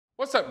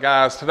What's up,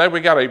 guys? Today we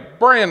got a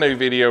brand new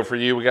video for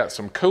you. We got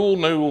some cool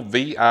new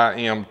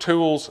VIM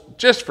tools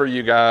just for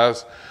you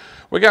guys.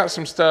 We got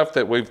some stuff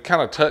that we've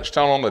kind of touched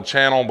on the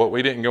channel, but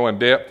we didn't go in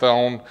depth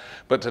on.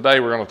 But today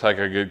we're going to take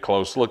a good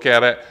close look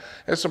at it.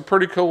 It's some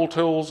pretty cool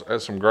tools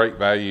at some great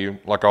value,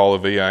 like all the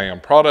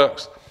VIM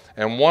products.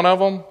 And one of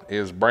them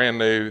is brand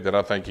new that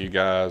I think you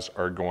guys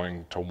are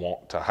going to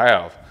want to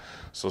have.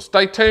 So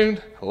stay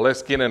tuned.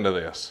 Let's get into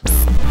this.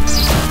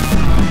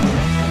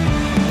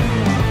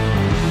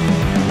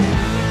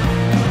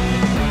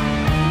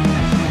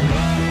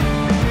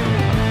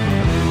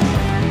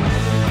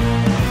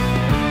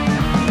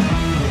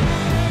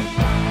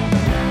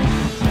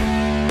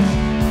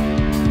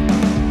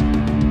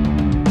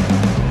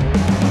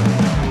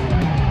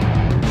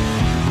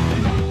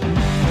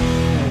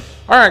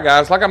 All right,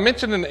 guys, like I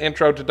mentioned in the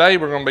intro, today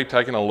we're going to be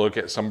taking a look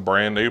at some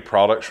brand new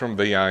products from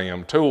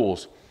VIM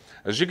Tools.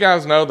 As you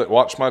guys know that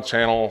watch my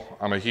channel,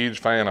 I'm a huge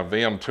fan of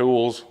VIM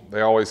Tools.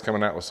 They're always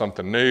coming out with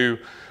something new,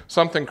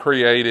 something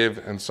creative,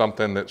 and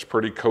something that's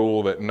pretty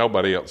cool that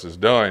nobody else has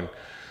done.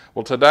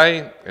 Well,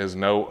 today is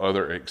no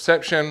other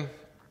exception.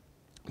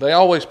 They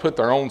always put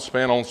their own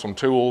spin on some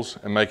tools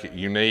and make it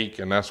unique,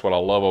 and that's what I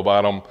love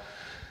about them.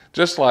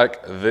 Just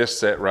like this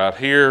set right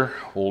here,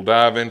 we'll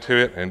dive into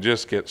it and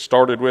just get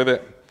started with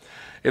it.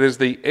 It is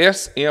the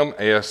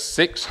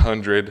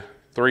SMS600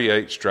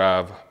 3/8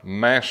 drive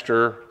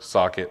master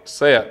socket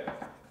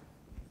set.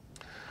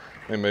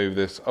 Let me move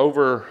this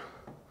over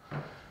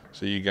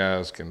so you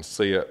guys can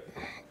see it.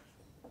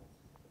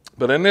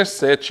 But in this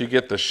set, you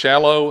get the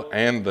shallow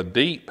and the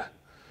deep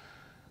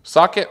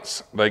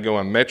sockets. They go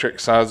in metric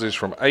sizes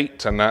from 8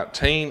 to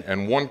 19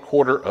 and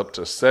 1/4 up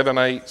to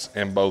 7/8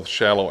 in both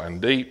shallow and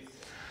deep.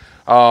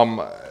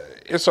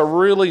 It's a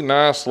really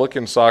nice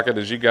looking socket.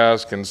 As you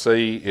guys can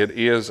see, it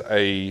is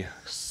a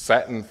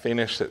satin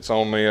finish that's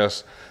on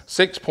this.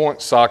 6-point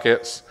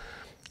sockets,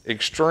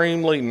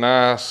 extremely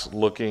nice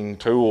looking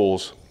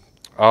tools.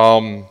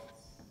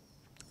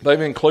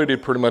 They've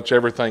included pretty much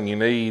everything you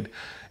need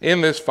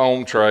in this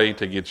foam tray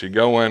to get you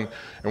going.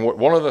 And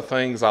one of the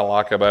things I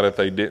like about it,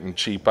 they didn't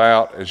cheap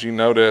out. As you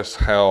notice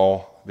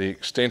how the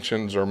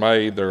extensions are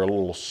made, they're a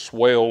little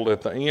swelled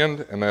at the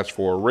end, and that's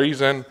for a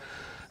reason.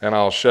 And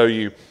I'll show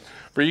you.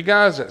 For you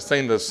guys that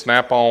seen the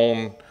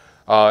snap-on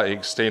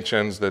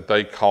extensions that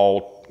they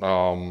call,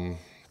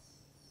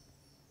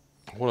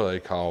 what do they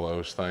call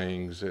those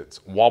things? It's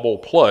Wobble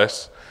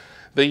Plus.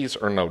 These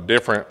are no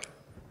different.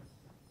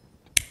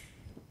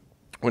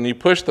 When you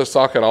push the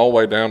socket all the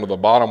way down to the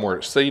bottom where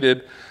it's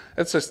seated,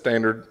 it's a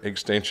standard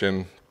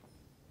extension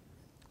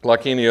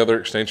like any other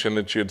extension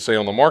that you'd see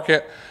on the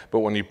market. But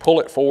when you pull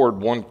it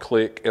forward one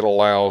click, it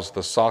allows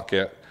the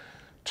socket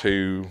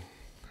to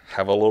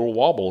have a little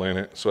wobble in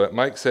it. So it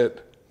makes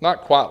it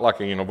not quite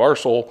like a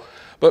universal,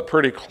 but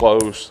pretty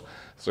close.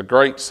 It's a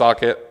great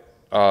socket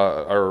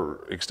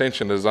or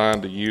extension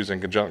designed to use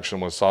in conjunction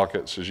with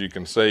sockets, as you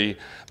can see.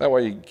 That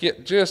way you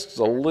get just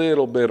a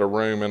little bit of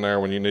room in there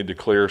when you need to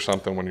clear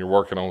something when you're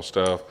working on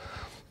stuff.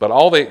 But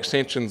all the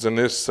extensions in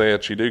this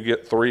set, you do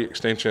get 3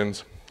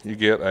 extensions. You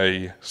get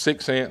a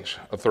 6-inch,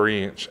 a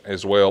 3-inch,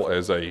 as well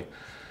as a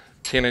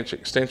 10-inch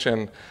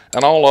extension.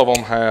 And all of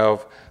them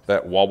have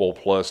that Wobble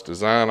Plus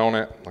design on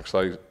it. Like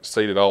I say,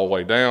 seated all the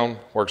way down,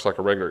 works like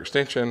a regular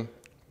extension.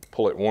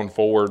 Pull it one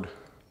forward,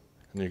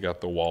 and you got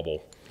the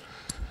wobble.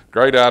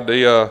 Great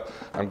idea.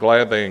 I'm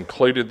glad they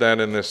included that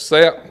in this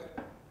set.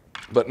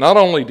 But not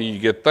only do you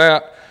get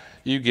that,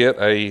 you get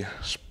a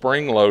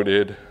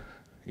spring-loaded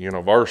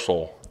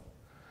universal.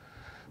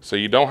 So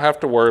you don't have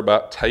to worry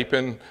about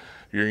taping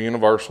your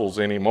universals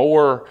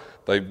anymore.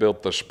 They've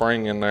built the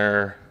spring in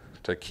there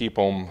to keep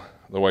them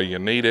the way you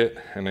need it,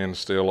 and then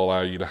still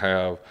allow you to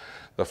have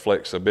the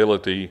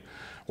flexibility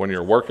when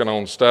you're working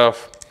on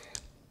stuff,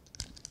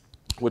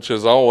 which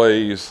is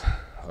always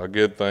a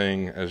good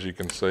thing, as you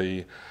can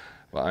see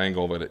the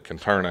angle that it can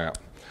turn at.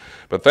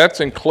 But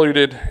that's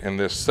included in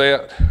this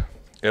set.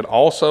 It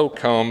also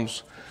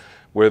comes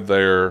with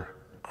their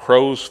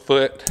crow's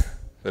foot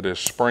that is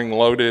spring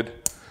loaded,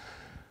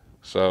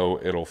 so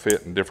it'll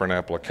fit in different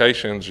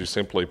applications. You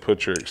simply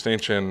put your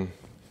extension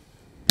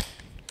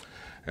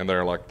and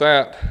there like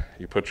that.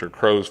 You put your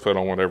crow's foot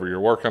on whatever you're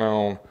working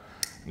on,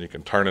 and you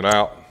can turn it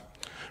out.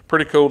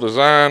 Pretty cool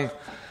design.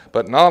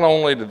 But not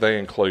only did they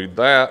include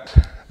that,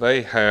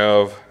 they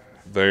have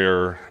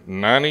their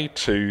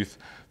 90-tooth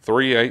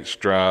 3/8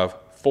 drive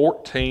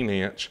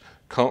 14-inch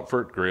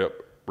comfort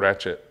grip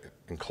ratchet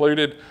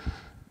included.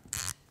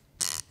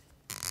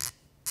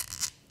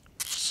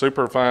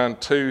 Super fine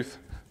tooth.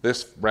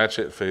 This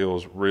ratchet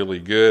feels really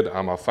good.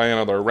 I'm a fan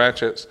of their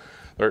ratchets.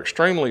 They're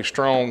extremely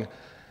strong.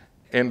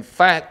 In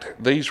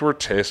fact, these were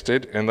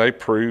tested and they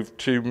proved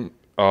to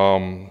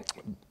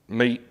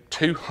meet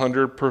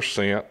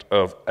 200%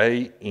 of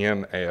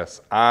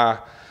ANSI.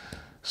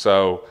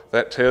 So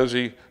that tells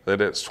you that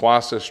it's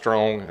twice as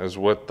strong as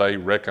what they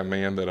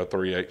recommend that a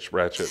 3/8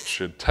 ratchet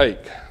should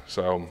take.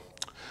 So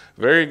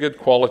very good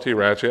quality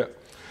ratchet.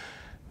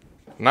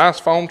 Nice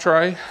foam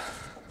tray.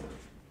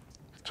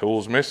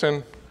 Tools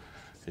missing.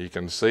 You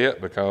can see it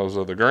because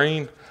of the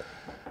green.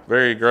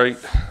 Very great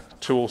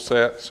tool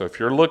set. So if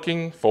you're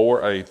looking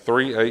for a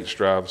 3/8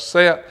 drive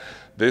set,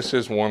 this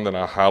is one that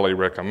I highly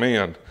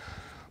recommend.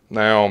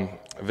 Now,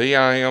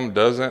 VIM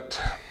doesn't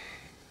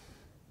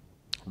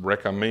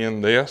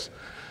recommend this,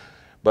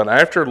 but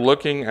after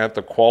looking at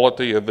the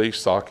quality of these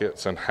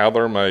sockets and how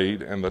they're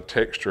made and the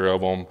texture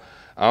of them,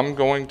 I'm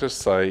going to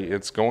say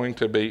it's going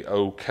to be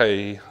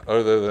okay,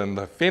 other than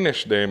the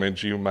finish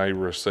damage you may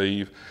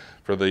receive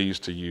for these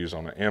to use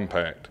on an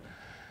impact.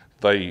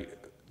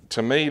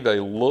 To me, they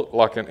look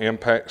like an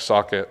impact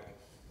socket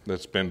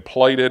that's been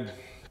plated.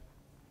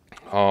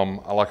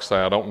 Like I say,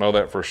 I don't know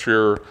that for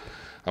sure.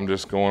 I'm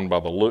just going by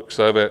the looks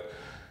of it.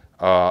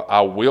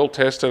 I will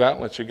test it out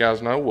and let you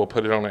guys know. We'll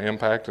put it on an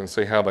impact and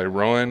see how they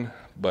run,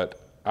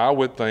 but I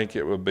would think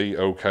it would be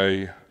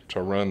okay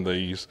to run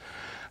these.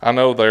 I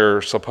know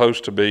they're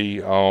supposed to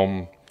be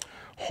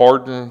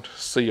hardened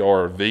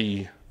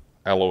CRV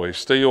alloy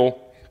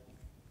steel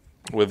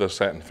with a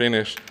satin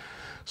finish,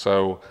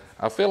 so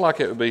I feel like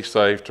it would be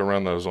safe to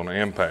run those on an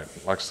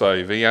impact. Like I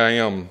say,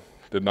 VIM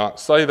did not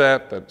say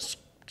that. That's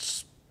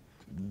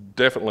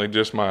definitely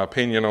just my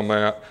opinion on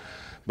that,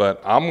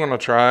 but I'm going to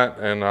try it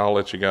and I'll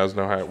let you guys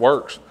know how it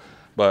works.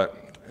 But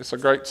it's a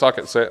great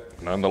socket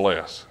set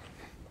nonetheless.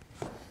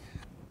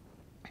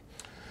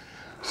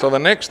 So the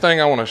next thing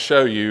I want to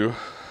show you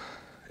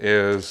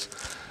is,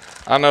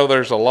 I know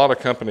there's a lot of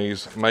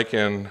companies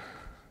making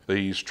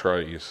these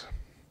trays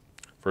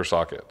for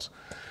sockets.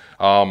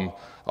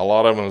 A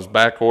lot of them is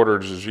back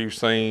ordered, as you've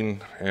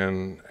seen,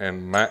 and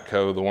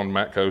Matco, the one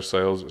Matco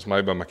sells, it's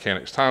made by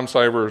Mechanics Time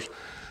Savers,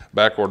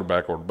 back ordered,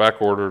 back ordered,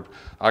 back ordered.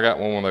 I got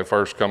one when they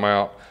first come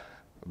out.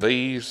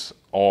 These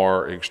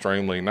are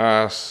extremely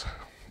nice.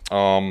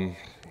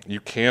 You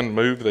can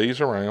move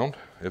these around.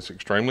 It's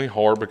extremely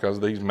hard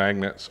because these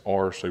magnets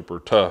are super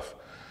tough.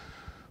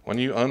 When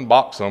you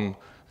unbox them,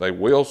 they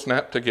will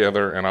snap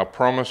together, and I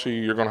promise you,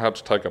 you're going to have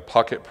to take a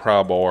pocket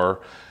pry bar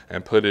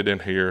and put it in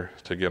here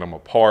to get them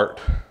apart.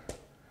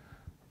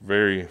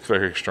 Very,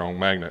 very strong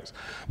magnets.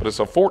 But it's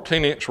a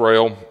 14-inch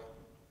rail,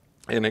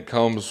 and it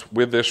comes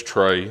with this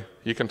tray.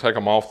 You can take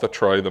them off the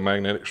tray, the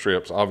magnetic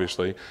strips,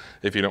 obviously,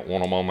 if you don't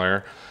want them on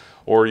there.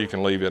 Or you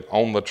can leave it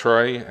on the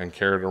tray and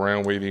carry it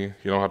around with you.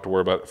 You don't have to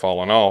worry about it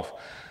falling off.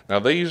 Now,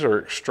 these are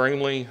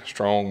extremely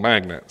strong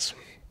magnets.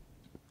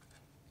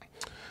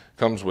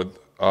 Comes with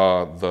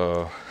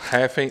the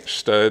 1/2-inch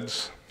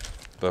studs,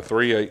 the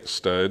 3/8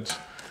 studs,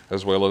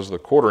 as well as the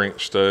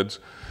 1/4-inch studs,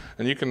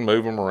 and you can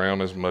move them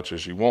around as much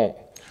as you want.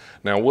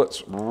 Now,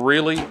 what's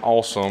really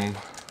awesome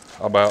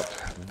about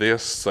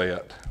this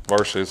set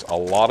versus a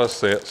lot of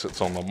sets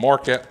that's on the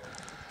market,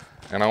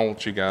 and I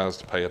want you guys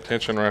to pay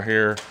attention right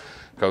here,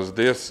 because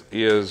this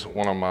is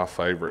one of my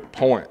favorite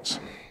points.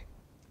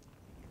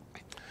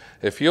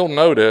 If you'll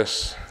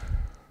notice,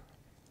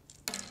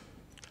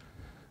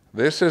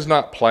 this is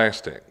not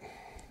plastic,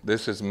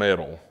 this is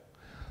metal.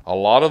 A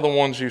lot of the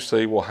ones you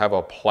see will have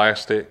a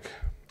plastic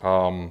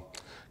kind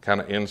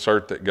of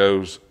insert that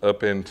goes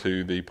up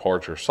into the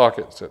part your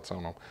socket sits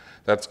on them.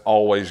 That's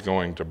always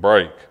going to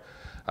break.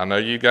 I know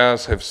you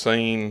guys have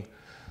seen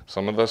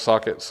some of the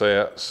socket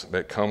sets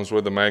that comes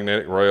with the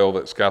magnetic rail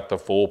that's got the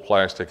full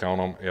plastic on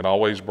them. It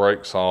always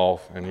breaks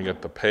off and you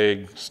get the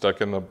peg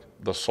stuck in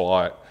the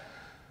slot.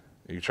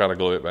 You try to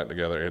glue it back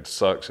together, it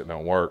sucks, it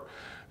don't work.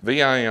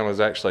 VIM has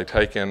actually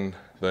taken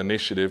the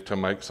initiative to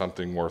make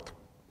something worth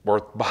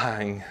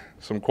buying,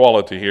 some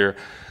quality here.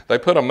 They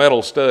put a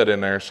metal stud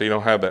in there so you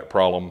don't have that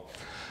problem.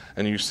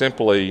 And you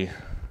simply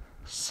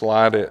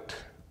slide it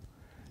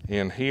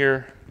in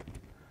here.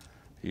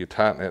 You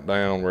tighten it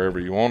down wherever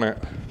you want it,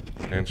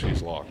 and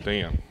she's locked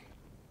in.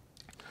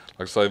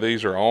 Like I say,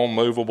 these are all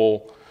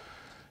movable.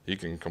 You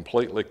can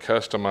completely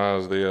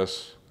customize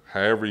this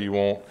however you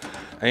want,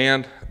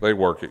 and they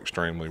work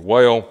extremely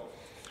well.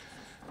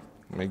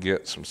 Let me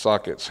get some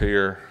sockets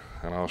here,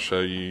 and I'll show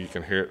you. You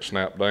can hear it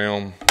snap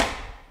down.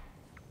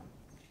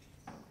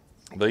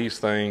 These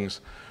things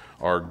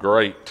are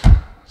great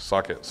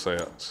socket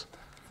sets.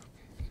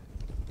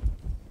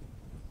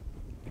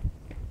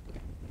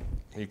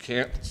 You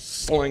can't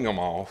sling them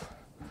off.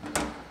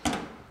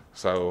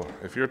 So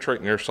if you're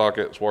treating your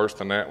sockets worse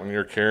than that when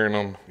you're carrying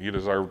them, you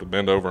deserve to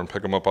bend over and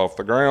pick them up off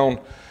the ground.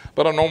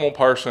 But a normal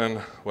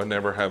person would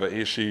never have an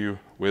issue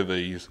with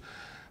these.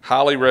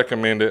 Highly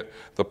recommend it.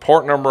 The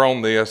part number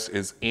on this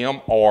is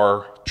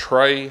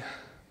MRTRAY.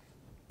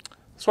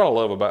 That's what I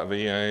love about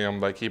VIM.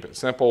 They keep it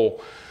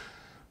simple.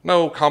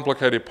 No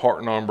complicated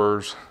part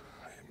numbers.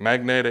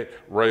 Magnetic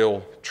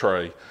rail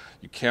tray.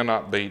 You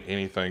cannot beat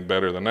anything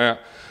better than that.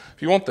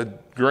 If you want the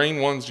green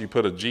ones, you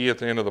put a G at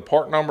the end of the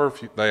part number.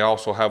 They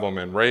also have them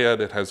in red.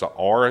 It has an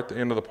R at the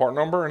end of the part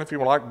number. And if you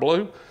like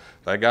blue,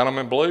 they got them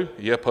in blue.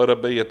 You put a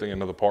B at the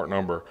end of the part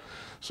number.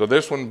 So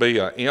this one be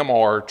a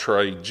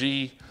MRTRAY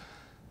G.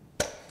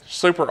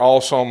 Super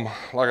awesome.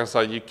 Like I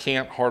say, you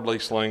can't hardly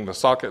sling the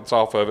sockets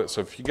off of it. So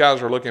if you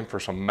guys are looking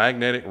for some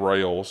magnetic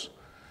rails,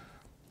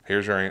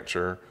 here's your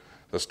answer.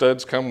 The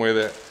studs come with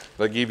it.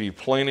 They give you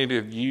plenty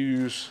to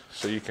use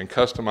so you can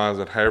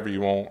customize it however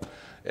you want.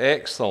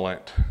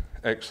 Excellent,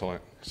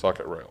 excellent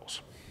socket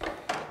rails.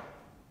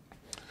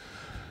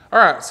 All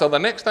right, so the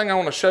next thing I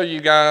want to show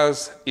you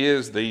guys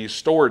is the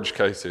storage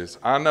cases.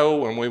 I know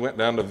when we went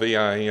down to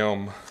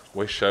VIM,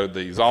 we showed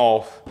these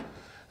off,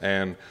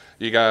 and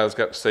you guys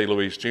got to see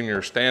Luis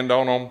Jr. stand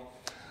on them.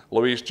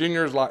 Luis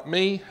Jr. is like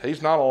me.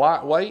 He's not a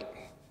lightweight.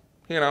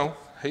 You know,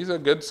 he's a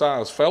good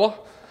sized fella,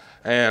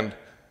 and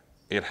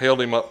it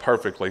held him up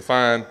perfectly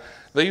fine.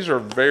 These are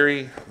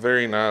very,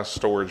 very nice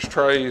storage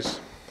trays.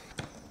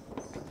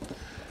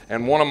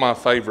 And one of my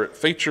favorite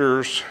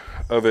features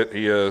of it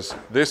is,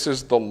 this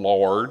is the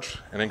large,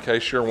 and in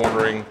case you're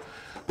wondering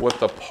what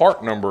the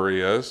part number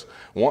is,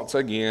 once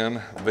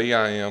again,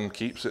 VIM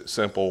keeps it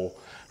simple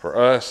for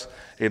us.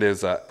 It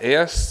is a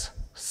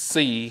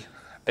SCL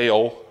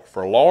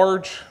for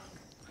large,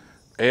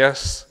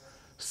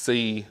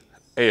 SCS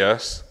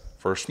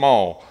for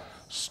small.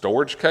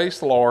 Storage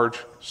case large,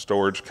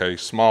 storage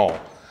case small.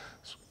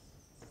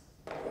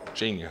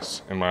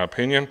 Genius, in my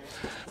opinion.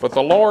 But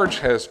the large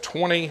has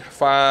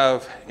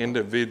 25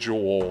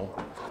 individual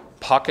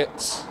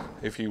pockets,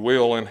 if you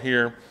will, in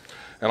here,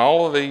 and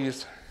all of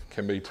these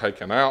can be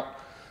taken out.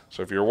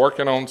 So if you're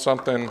working on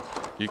something,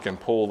 you can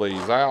pull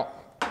these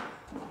out.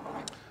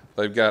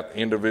 They've got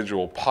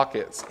individual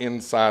pockets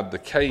inside the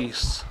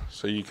case,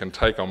 so you can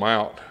take them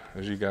out,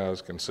 as you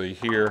guys can see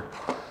here.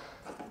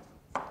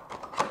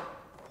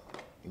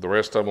 The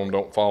rest of them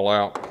don't fall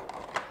out.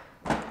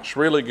 It's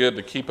really good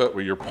to keep up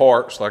with your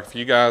parts. Like if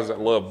you guys that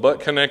love butt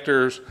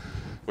connectors,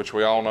 which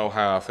we all know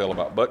how I feel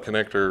about butt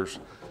connectors,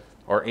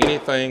 or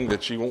anything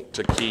that you want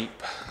to keep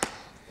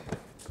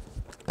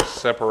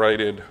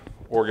separated,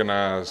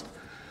 organized,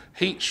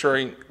 heat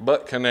shrink,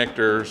 butt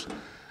connectors,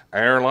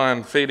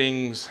 airline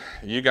fittings.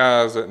 You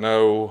guys that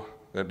know,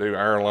 that do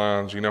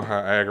airlines, you know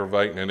how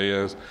aggravating it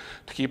is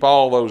to keep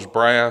all those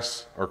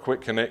brass or quick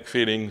connect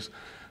fittings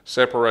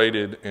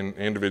separated in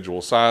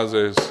individual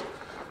sizes.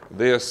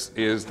 This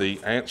is the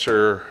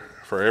answer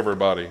for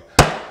everybody.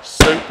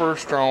 Super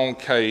strong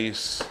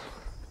case,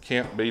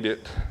 can't beat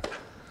it.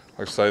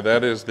 Like I say,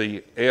 that is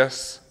the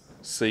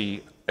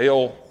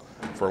SCL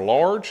for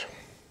large,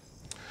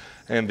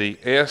 and the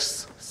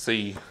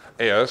SCS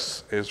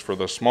is for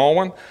the small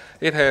one.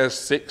 It has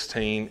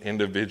 16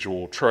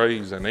 individual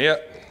trays in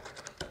it.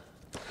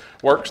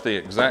 Works the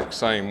exact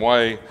same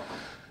way. You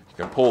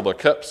can pull the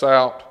cups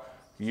out,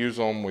 use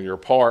them with your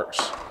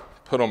parts,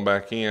 put them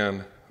back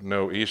in,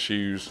 no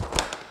issues.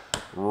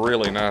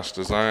 Really nice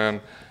design.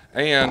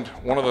 And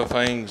one of the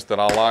things that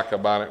I like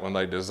about it when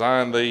they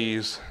design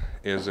these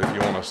is if you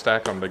want to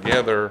stack them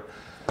together,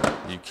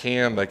 you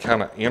can. They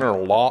kind of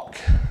interlock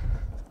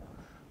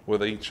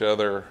with each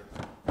other.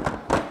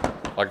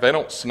 Like they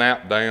don't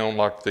snap down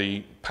like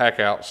the pack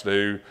outs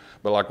do,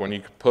 but like when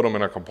you put them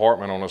in a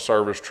compartment on a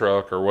service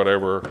truck or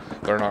whatever,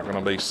 they're not going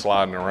to be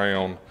sliding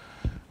around.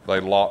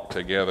 They lock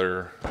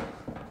together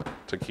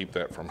to keep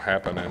that from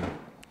happening.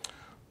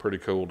 Pretty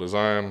cool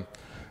design.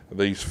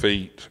 These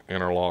feet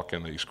interlock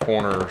in these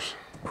corners.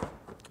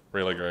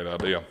 Really great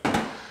idea.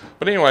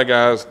 But anyway,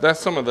 guys, that's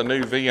some of the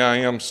new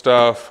VIM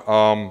stuff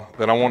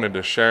that I wanted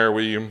to share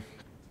with you.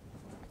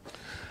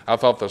 I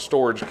thought the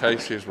storage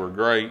cases were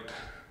great.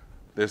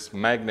 This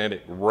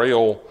magnetic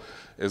rail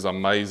is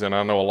amazing.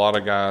 I know a lot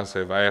of guys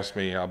have asked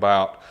me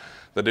about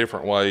the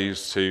different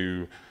ways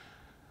to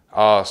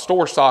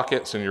store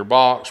sockets in your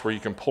box where you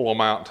can pull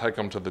them out and take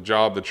them to the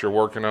job that you're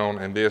working on,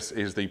 and this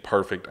is the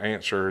perfect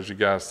answer. As you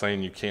guys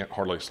seen, you can't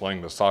hardly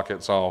sling the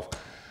sockets off.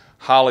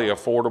 Highly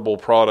affordable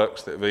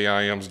products that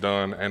VIM's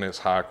done, and it's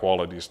high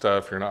quality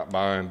stuff. You're not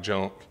buying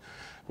junk,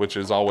 which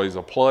is always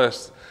a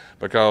plus,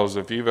 because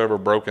if you've ever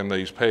broken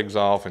these pegs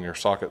off and your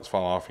sockets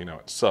fall off, you know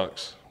it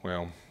sucks.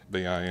 Well,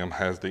 VIM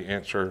has the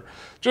answer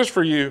just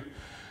for you.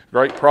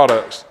 Great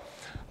products.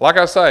 Like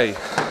I say,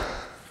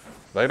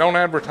 they don't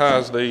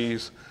advertise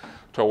these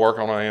to work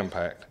on an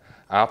impact.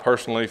 I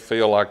personally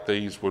feel like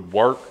these would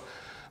work.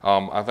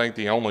 I think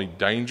the only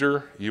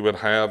danger you would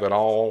have at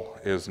all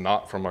is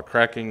not from a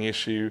cracking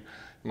issue.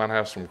 You might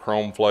have some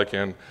chrome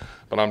flaking,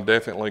 but I'm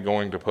definitely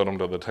going to put them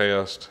to the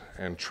test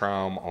and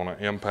try them on an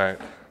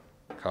impact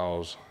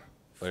because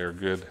they are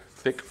good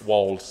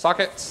thick-walled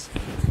sockets,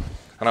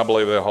 and I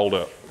believe they'll hold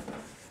up.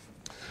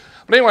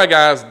 But anyway,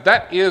 guys,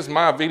 that is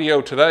my video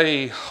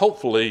today.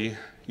 Hopefully,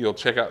 you'll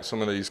check out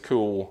some of these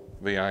cool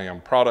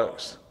VIM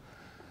products.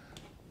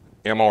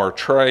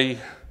 MRTRAY,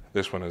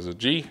 this one is a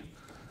G.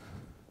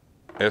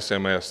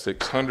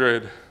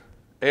 SMS600,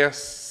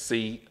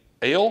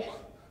 SCL,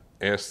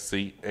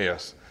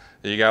 SCS.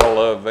 You gotta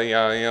love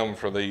VIM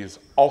for these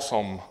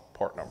awesome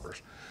part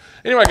numbers.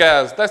 Anyway,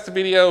 guys, that's the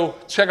video.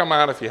 Check them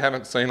out if you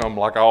haven't seen them.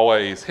 Like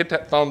always, hit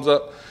that thumbs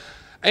up.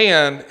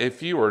 And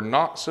if you are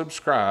not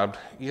subscribed,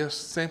 you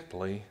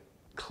simply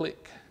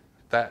click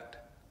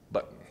that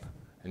button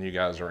and you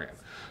guys are in.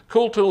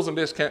 Cool tools and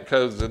discount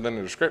codes is in the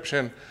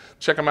description.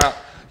 Check them out.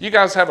 You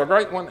guys have a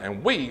great one,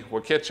 and we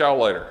will catch y'all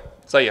later.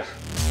 See ya.